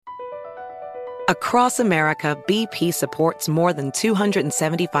Across America, BP supports more than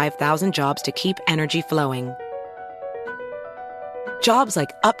 275,000 jobs to keep energy flowing. Jobs like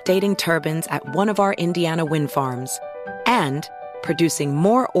updating turbines at one of our Indiana wind farms and producing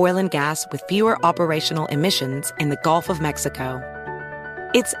more oil and gas with fewer operational emissions in the Gulf of Mexico.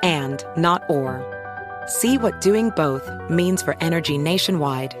 It's and, not or. See what doing both means for energy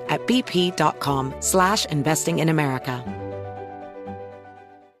nationwide at bp.com/investing in America.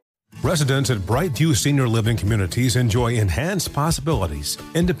 Residents at Brightview Senior Living Communities enjoy enhanced possibilities,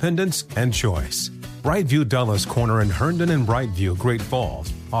 independence, and choice. Brightview Dulles Corner in Herndon and Brightview, Great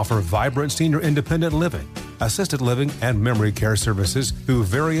Falls, offer vibrant senior independent living, assisted living, and memory care services through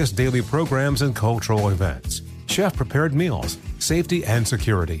various daily programs and cultural events. Chef-prepared meals, safety and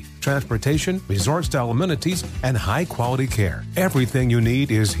security, transportation, resort-style amenities, and high-quality care. Everything you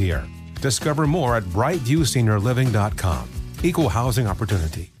need is here. Discover more at brightviewseniorliving.com. Equal housing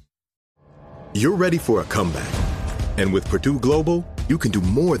opportunity. You're ready for a comeback. And with Purdue Global, you can do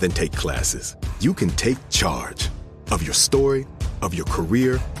more than take classes. You can take charge of your story, of your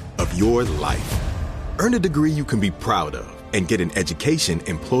career, of your life. Earn a degree you can be proud of and get an education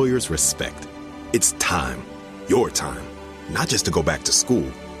employers respect. It's time, your time, not just to go back to school,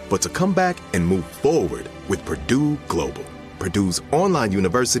 but to come back and move forward with Purdue Global, Purdue's online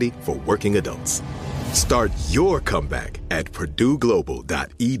university for working adults. Start your comeback at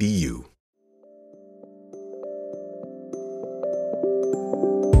purdueglobal.edu.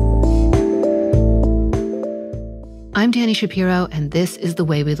 I'm Dani Shapiro, and this is The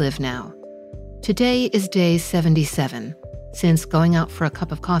Way We Live Now. Today is day 77, since going out for a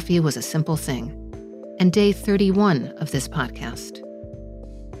cup of coffee was a simple thing, and day 31 of this podcast.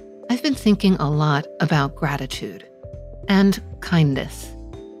 I've been thinking a lot about gratitude, and kindness,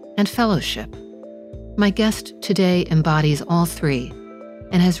 and fellowship. My guest today embodies all three,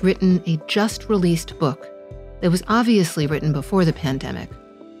 and has written a just-released book that was obviously written before the pandemic,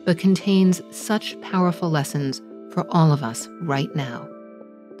 but contains such powerful lessons for all of us right now.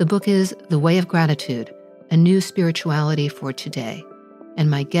 The book is The Way of Gratitude, A New Spirituality for Today, and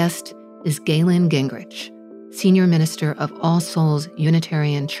my guest is Galen Gingrich, Senior Minister of All Souls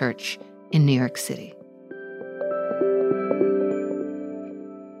Unitarian Church in New York City.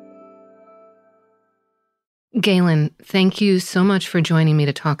 Galen, thank you so much for joining me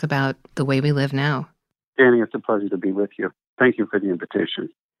to talk about the way we live now. Dani, it's a pleasure to be with you. Thank you for the invitation.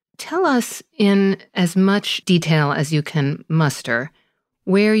 Tell us in as much detail as you can muster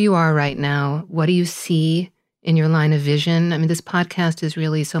where you are right now. What do you see in your line of vision? I mean, this podcast is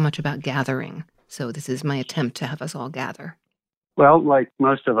really so much about gathering. So this is my attempt to have us all gather. Well, like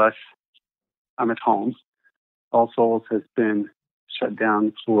most of us, I'm at home. All Souls has been shut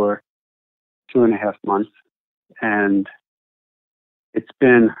down for 2.5 months. And it's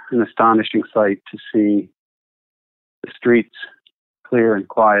been an astonishing sight to see the streets clear and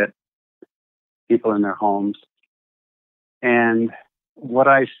quiet, people in their homes. And what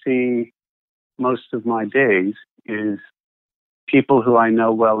I see most of my days is people who I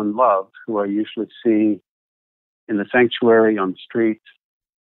know well and love, who I usually see in the sanctuary, on the streets,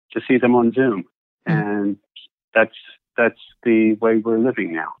 to see them on Zoom. And that's the way we're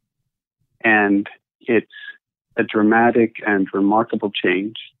living now. And it's a dramatic and remarkable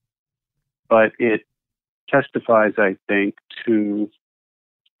change, but it testifies, I think, to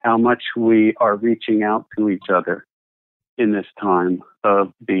how much we are reaching out to each other in this time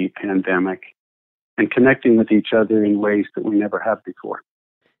of the pandemic and connecting with each other in ways that we never have before.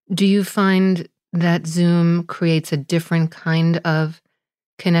 Do you find that Zoom creates a different kind of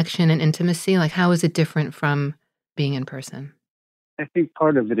connection and intimacy? Like, how is it different from being in person? I think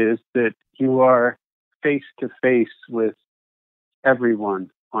part of it is that you are face to face with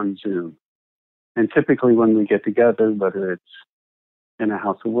everyone on Zoom. And typically when we get together, whether it's in a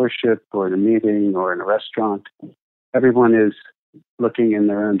house of worship or in a meeting or in a restaurant, everyone is looking in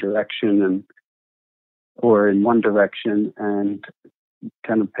their own direction or in one direction and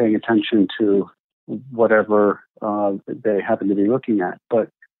kind of paying attention to whatever they happen to be looking at. But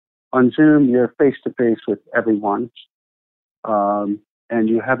on Zoom, you're face to face with everyone. And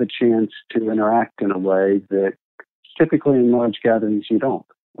you have a chance to interact in a way that typically in large gatherings you don't.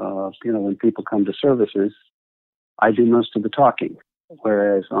 When people come to services, I do most of the talking,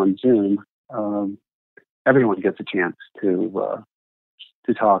 whereas on Zoom, everyone gets a chance to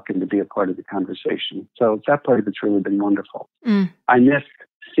talk and to be a part of the conversation. So that part of it's really been wonderful. I miss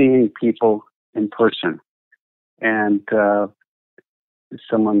seeing people in person. And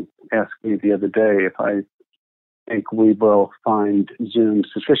someone asked me the other day if I think we will find Zoom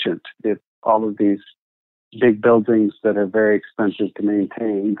sufficient if all of these big buildings that are very expensive to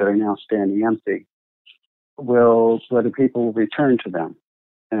maintain that are now standing empty, whether people will return to them?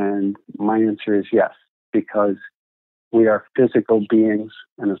 And my answer is yes, because we are physical beings,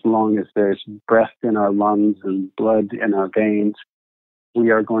 and as long as there's breath in our lungs and blood in our veins, we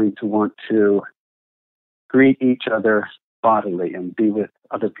are going to want to greet each other bodily and be with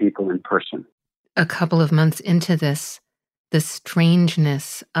other people in person. A couple of months into this, the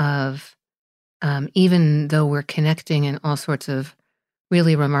strangeness of, even though we're connecting in all sorts of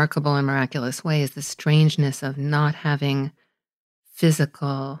really remarkable and miraculous ways, the strangeness of not having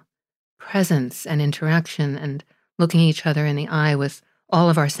physical presence and interaction and looking each other in the eye with all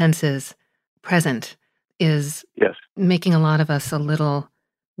of our senses present is Yes. making a lot of us a little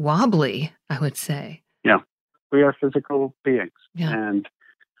wobbly, I would say. Yeah. We are physical beings, Yeah. and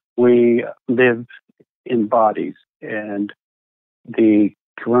we live in bodies, and the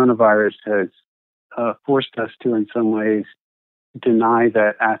coronavirus has forced us to, in some ways, deny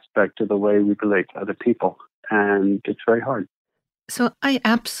that aspect of the way we relate to other people, and it's very hard. So I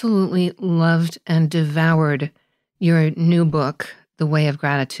absolutely loved and devoured your new book, The Way of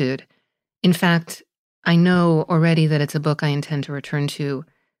Gratitude. In fact, I know already that it's a book I intend to return to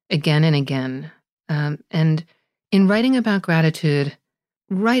again and again. And in writing about gratitude,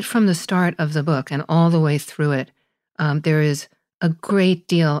 right from the start of the book and all the way through it, there is a great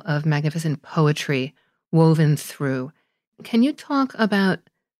deal of magnificent poetry woven through. Can you talk about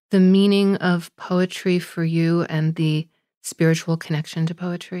the meaning of poetry for you and the spiritual connection to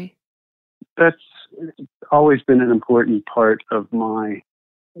poetry? That's always been an important part of my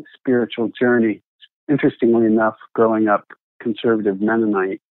spiritual journey. Interestingly enough, growing up conservative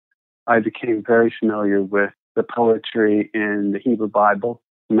Mennonite, I became very familiar with the poetry in the Hebrew Bible,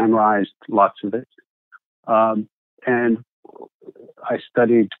 memorized lots of it. And I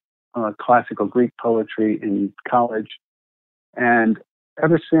studied classical Greek poetry in college. And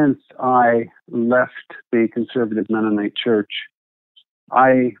ever since I left the conservative Mennonite church,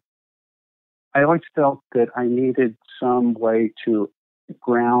 I always felt that I needed some way to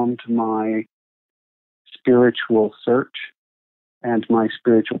ground my spiritual search and my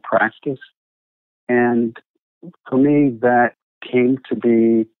spiritual practice. And for me, that came to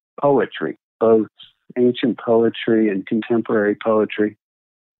be poetry, both ancient poetry and contemporary poetry,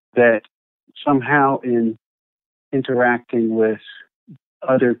 that somehow in interacting with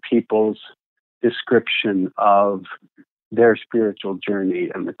other people's description of their spiritual journey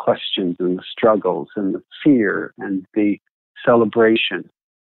and the questions and the struggles and the fear and the celebration,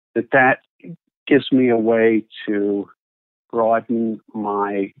 that gives me a way to broaden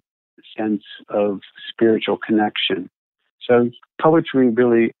my sense of spiritual connection. So poetry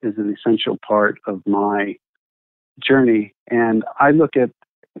really is an essential part of my journey, and I look at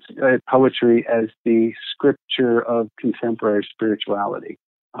poetry as the scripture of contemporary spirituality.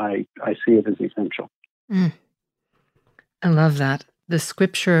 I see it as essential. Mm, I love that. The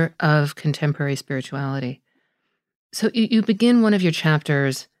scripture of contemporary spirituality. So you begin one of your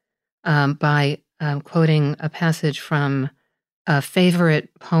chapters by quoting a passage from a favorite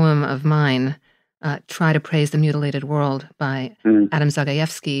poem of mine, Try to Praise the Mutilated World by Adam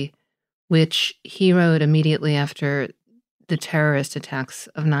Zagajewski, which he wrote immediately after the terrorist attacks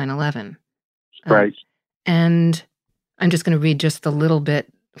of 9/11. Right. And I'm just going to read just a little bit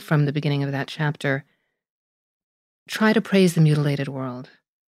from the beginning of that chapter. Try to praise the mutilated world.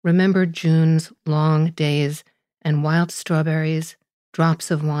 Remember June's long days and wild strawberries, drops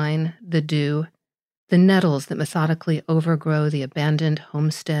of wine, the dew, the nettles that methodically overgrow the abandoned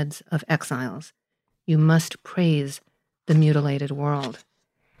homesteads of exiles. You must praise the mutilated world.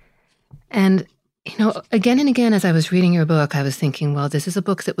 And, again and again, as I was reading your book, I was thinking, well, this is a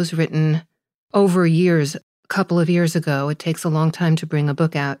book that was written over years, a couple of years ago. It takes a long time to bring a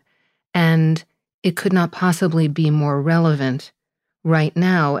book out. And it could not possibly be more relevant right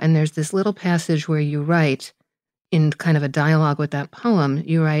now. And there's this little passage where you write, in kind of a dialogue with that poem,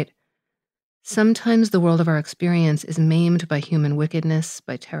 you write, sometimes the world of our experience is maimed by human wickedness,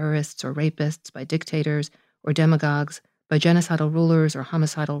 by terrorists or rapists, by dictators or demagogues, by genocidal rulers or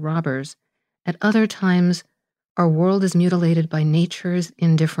homicidal robbers. At other times, our world is mutilated by nature's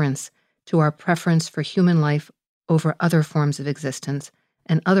indifference to our preference for human life over other forms of existence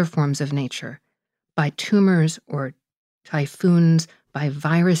and other forms of nature, by tumors or typhoons, by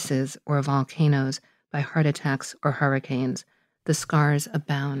viruses or volcanoes, by heart attacks or hurricanes. The scars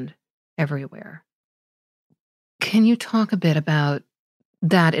abound everywhere. Can you talk a bit about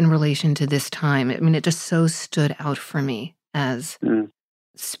that in relation to this time? I mean, it just so stood out for me as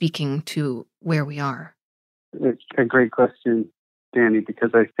speaking to where we are. It's a great question, Danny,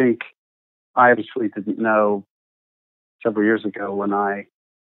 because I think I obviously didn't know several years ago when I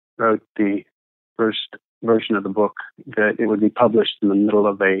wrote the first version of the book that it would be published in the middle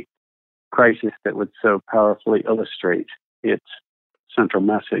of a crisis that would so powerfully illustrate its central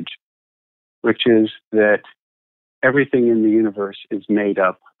message, which is that everything in the universe is made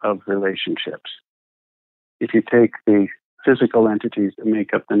up of relationships. If you take the physical entities that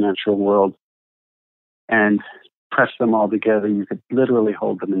make up the natural world and press them all together, you could literally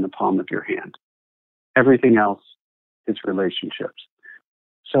hold them in the palm of your hand. Everything else is relationships.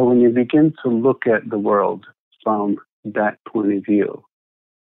 So when you begin to look at the world from that point of view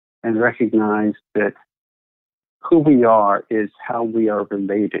and recognize that who we are is how we are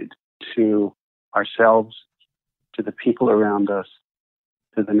related to ourselves, to the people around us,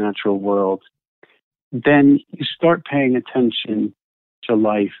 to the natural world, then you start paying attention to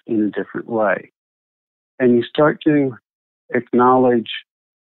life in a different way. And you start to acknowledge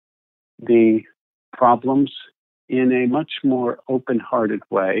the problems in a much more open-hearted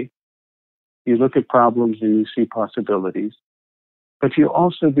way. You look at problems and you see possibilities, but you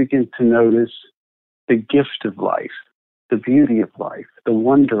also begin to notice the gift of life, the beauty of life, the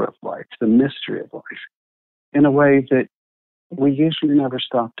wonder of life, the mystery of life, in a way that we usually never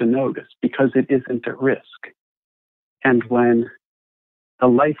stop to notice because it isn't at risk. And when the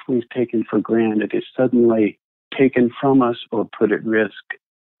life we've taken for granted is suddenly taken from us or put at risk,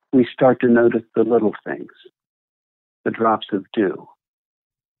 we start to notice the little things, the drops of dew,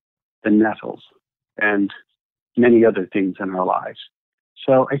 the nettles, and many other things in our lives.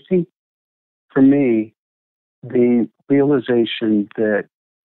 So I think for me, the realization that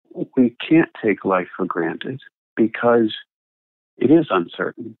we can't take life for granted because it is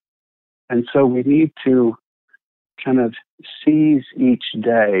uncertain. And so we need to kind of seize each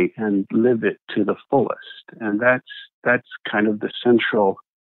day and live it to the fullest. And that's kind of the central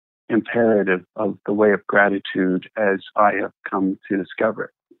imperative of the way of gratitude as I have come to discover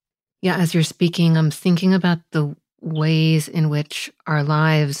it. Yeah, as you're speaking, I'm thinking about the ways in which our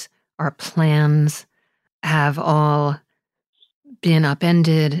lives, our plans have all been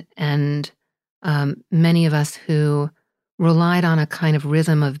upended, and many of us who relied on a kind of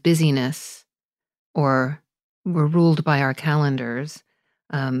rhythm of busyness or were ruled by our calendars.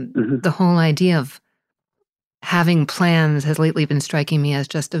 The whole idea of having plans has lately been striking me as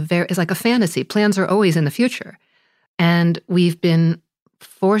just it's like a fantasy. Plans are always in the future. And we've been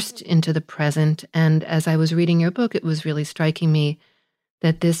forced into the present. And as I was reading your book, it was really striking me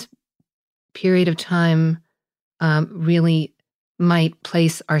that this period of time really might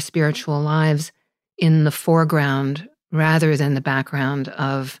place our spiritual lives in the foreground rather than the background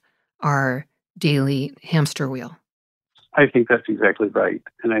of our daily hamster wheel. I think that's exactly right.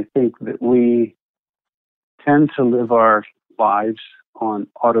 And I think that we tend to live our lives on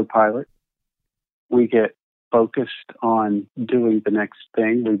autopilot. We get focused on doing the next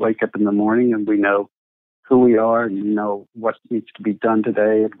thing. We wake up in the morning and we know who we are and we know what needs to be done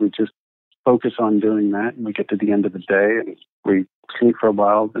today, and we just focus on doing that. And we get to the end of the day and we sleep for a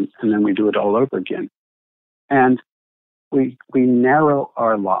while, and then we do it all over again. And we narrow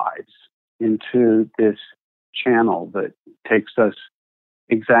our lives into this channel that takes us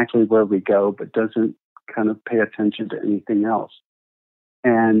exactly where we go, but doesn't kind of pay attention to anything else.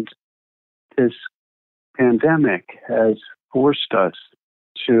 And this pandemic has forced us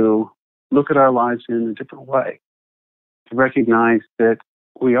to look at our lives in a different way, to recognize that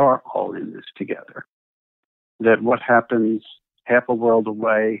we are all in this together, that what happens half a world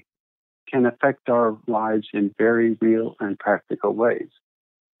away can affect our lives in very real and practical ways.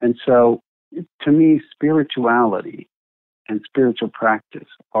 And so, to me, spirituality and spiritual practice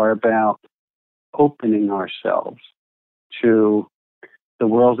are about opening ourselves to the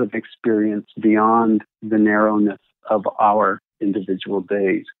world of experience beyond the narrowness of our individual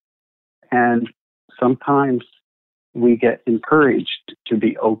days. And sometimes we get encouraged to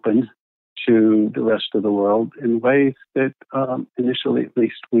be open to the rest of the world in ways that initially, at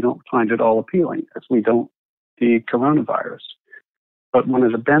least, we don't find it all appealing, as we don't the coronavirus. But one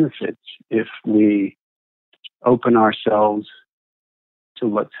of the benefits, if we open ourselves to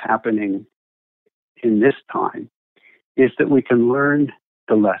what's happening in this time, is that we can learn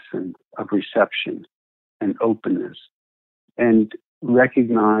the lesson of reception and openness and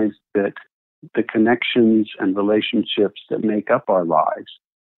recognize that the connections and relationships that make up our lives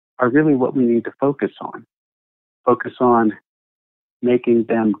are really what we need to focus on. Focus on making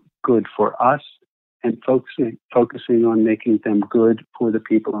them good for us and focusing on making them good for the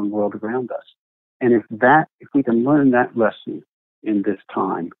people in the world around us. And if we can learn that lesson in this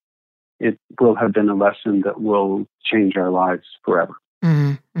time, it will have been a lesson that will change our lives forever.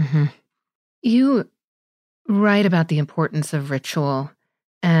 Mm-hmm. You write about the importance of ritual,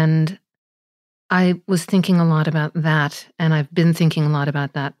 and I was thinking a lot about that, and I've been thinking a lot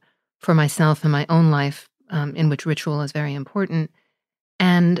about that for myself in my own life, in which ritual is very important.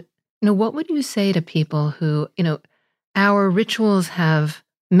 And, what would you say to people who, our rituals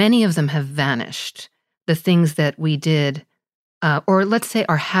many of them have vanished. The things that we did, or let's say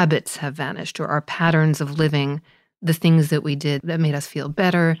our habits have vanished, or our patterns of living, the things that we did that made us feel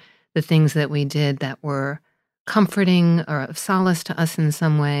better, the things that we did that were comforting or of solace to us in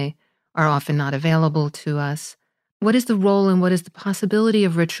some way are often not available to us. What is the role and what is the possibility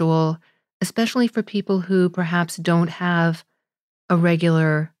of ritual, especially for people who perhaps don't have a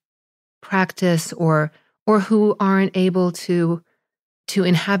regular practice or who aren't able to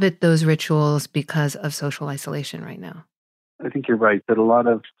inhabit those rituals because of social isolation right now? I think you're right that a lot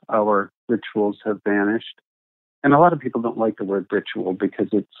of our rituals have vanished. And a lot of people don't like the word ritual because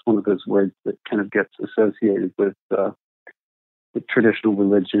it's one of those words that kind of gets associated with traditional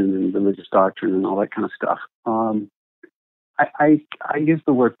religion and religious doctrine and all that kind of stuff. I use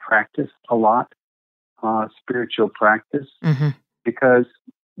the word practice a lot, spiritual practice, because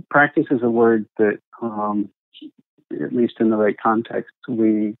practice is a word that, at least in the right context,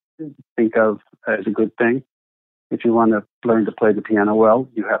 we think of as a good thing. If you want to learn to play the piano well,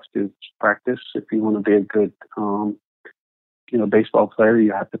 you have to practice. If you want to be a good, baseball player,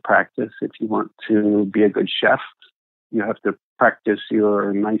 you have to practice. If you want to be a good chef, you have to practice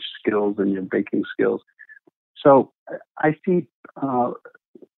your knife skills and your baking skills. So I see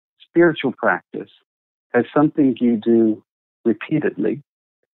spiritual practice as something you do repeatedly,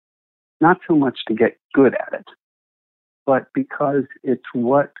 not so much to get good at it, but because it's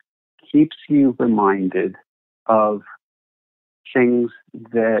what keeps you reminded of things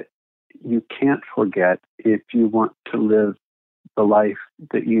that you can't forget if you want to live the life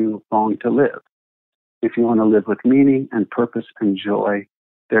that you long to live. If you want to live with meaning and purpose and joy,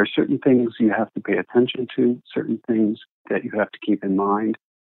 there are certain things you have to pay attention to, certain things that you have to keep in mind.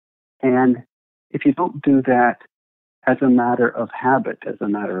 And if you don't do that as a matter of habit, as a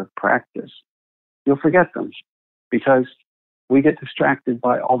matter of practice, you'll forget them because we get distracted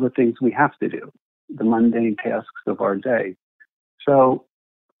by all the things we have to do, the mundane tasks of our day. So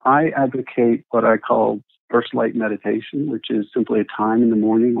I advocate what I call first light meditation, which is simply a time in the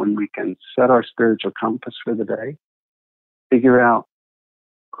morning when we can set our spiritual compass for the day, figure out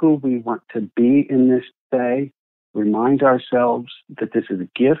who we want to be in this day, remind ourselves that this is a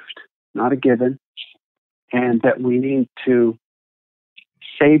gift, not a given, and that we need to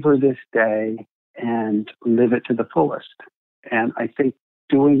savor this day and live it to the fullest. And I think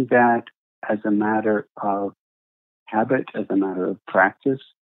doing that as a matter of habit, as a matter of practice,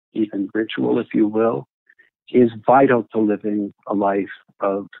 even ritual, if you will, is vital to living a life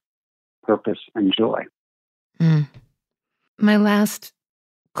of purpose and joy. My last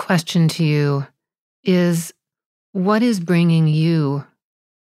question to you is, what is bringing you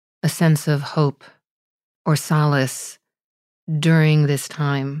a sense of hope or solace during this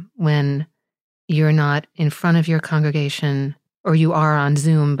time when you're not in front of your congregation, or you are on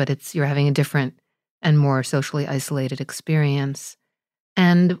Zoom, but you're having a different and more socially isolated experience?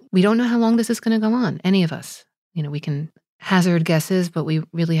 And we don't know how long this is going to go on, any of us. We can hazard guesses, but we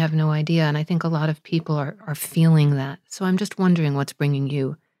really have no idea. And I think a lot of people are feeling that. So I'm just wondering what's bringing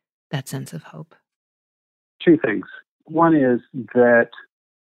you that sense of hope. Two things. One is that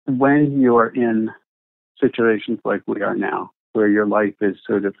when you're in situations like we are now, where your life is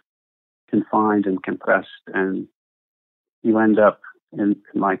sort of confined and compressed, and you end up, in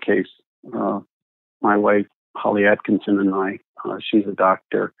my case, my wife, Holly Atkinson, and I, she's a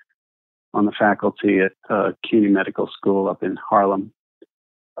doctor on the faculty at CUNY Medical School up in Harlem.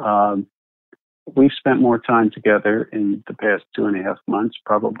 We've spent more time together in the past 2.5 months,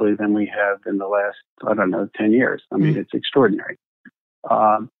 probably, than we have in the last, 10 years. I mean, it's extraordinary.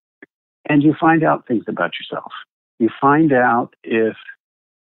 And you find out things about yourself. You find out if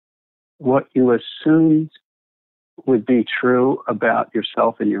what you assumed would be true about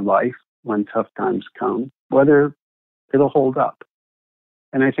yourself and your life when tough times come, whether it'll hold up.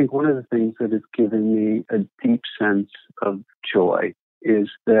 And I think one of the things that has given me a deep sense of joy is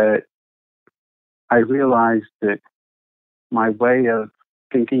that I realized that my way of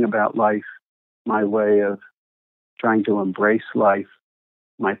thinking about life, my way of trying to embrace life,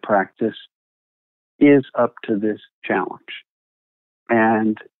 my practice is up to this challenge.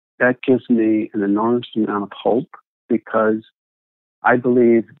 And that gives me an enormous amount of hope, because I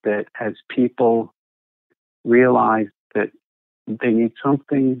believe that as people realize that they need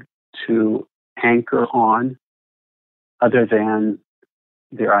something to anchor on other than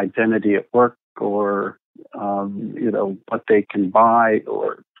their identity at work or, what they can buy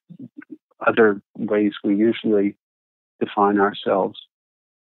or other ways we usually define ourselves,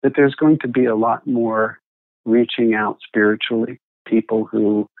 that there's going to be a lot more reaching out spiritually, people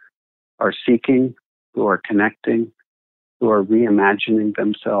who are seeking, who are connecting, who are reimagining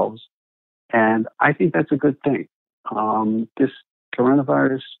themselves. And I think that's a good thing. This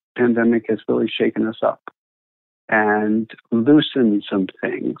coronavirus pandemic has really shaken us up and loosened some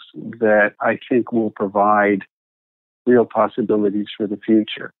things that I think will provide real possibilities for the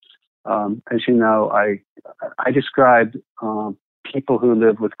future. As you know, I describe people who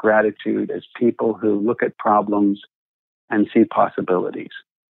live with gratitude as people who look at problems and see possibilities.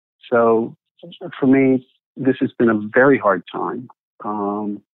 So for me, this has been a very hard time.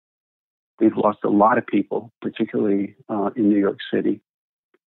 We've lost a lot of people, particularly in New York City.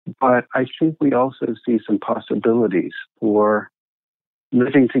 But I think we also see some possibilities for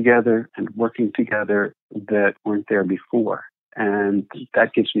living together and working together that weren't there before. And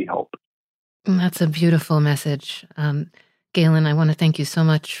that gives me hope. That's a beautiful message. Galen, I want to thank you so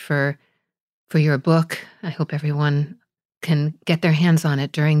much for your book. I hope everyone can get their hands on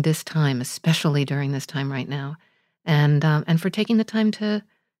it during this time, especially during this time right now. And for taking the time to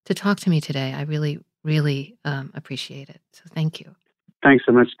talk to me today. I really, really appreciate it. So thank you. Thanks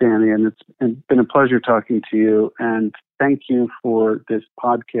so much, Danny. And it's been a pleasure talking to you. And thank you for this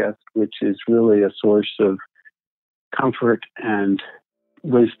podcast, which is really a source of comfort and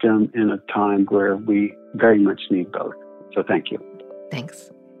wisdom in a time where we very much need both. So thank you. Thanks.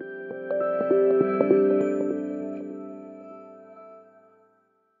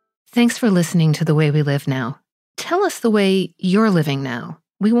 Thanks for listening to The Way We Live Now. Tell us the way you're living now.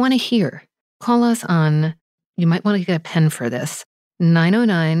 We want to hear. Call us on, you might want to get a pen for this,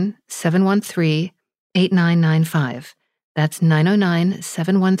 909-713-8995. That's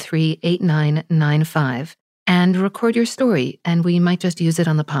 909-713-8995. And record your story, and we might just use it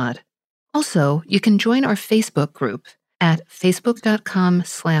on the pod. Also, you can join our Facebook group at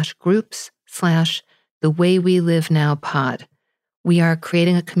facebook.com/groups/The Way We Live Now pod. We are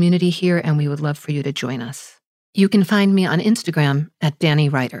creating a community here, and we would love for you to join us. You can find me on Instagram at Danny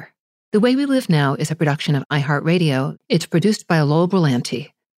Writer. The Way We Live Now is a production of iHeartRadio. It's produced by Lowell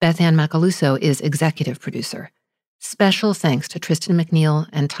Berlanti. Beth Ann Macaluso is executive producer. Special thanks to Tristan McNeil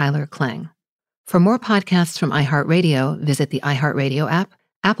and Tyler Klang. For more podcasts from iHeartRadio, visit the iHeartRadio app,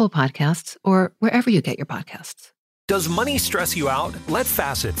 Apple Podcasts, or wherever you get your podcasts. Does money stress you out? Let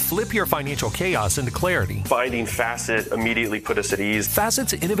Facet flip your financial chaos into clarity. Finding Facet immediately put us at ease.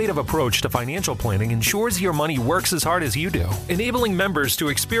 Facet's innovative approach to financial planning ensures your money works as hard as you do, enabling members to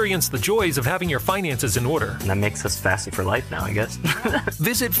experience the joys of having your finances in order. And that makes us Facet for life now, I guess.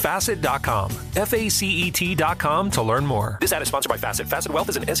 Visit Facet.com, FACET.com to learn more. This ad is sponsored by Facet. Facet Wealth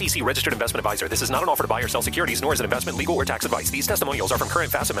is an SEC registered investment advisor. This is not an offer to buy or sell securities, nor is it investment, legal, or tax advice. These testimonials are from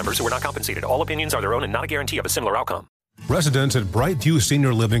current Facet members who are not compensated. All opinions are their own and not a guarantee of a similar outcome. Residents at Brightview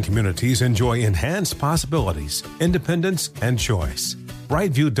Senior Living Communities enjoy enhanced possibilities, independence, and choice.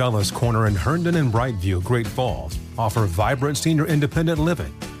 Brightview Dulles Corner in Herndon and Brightview, Great Falls, offer vibrant senior independent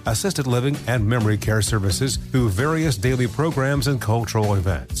living, assisted living, and memory care services through various daily programs and cultural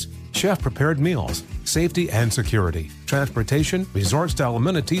events. Chef-prepared meals, safety and security, transportation, resort-style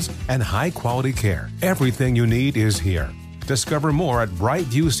amenities, and high-quality care. Everything you need is here. Discover more at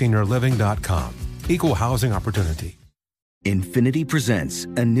brightviewseniorliving.com. Equal housing opportunity. Infiniti presents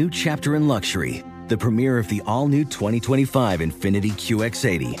a new chapter in luxury, the premiere of the all-new 2025 Infiniti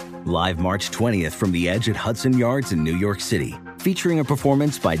QX80, live March 20th from the Edge at Hudson Yards in New York City, featuring a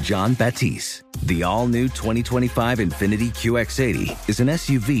performance by John Batiste. The all-new 2025 Infiniti QX80 is an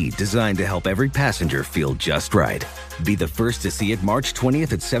SUV designed to help every passenger feel just right. Be the first to see it March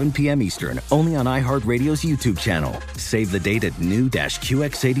 20th at 7 p.m. Eastern, only on iHeartRadio's YouTube channel. Save the date at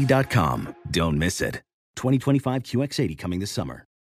new-QX80.com. Don't miss it. 2025 QX80 coming this summer.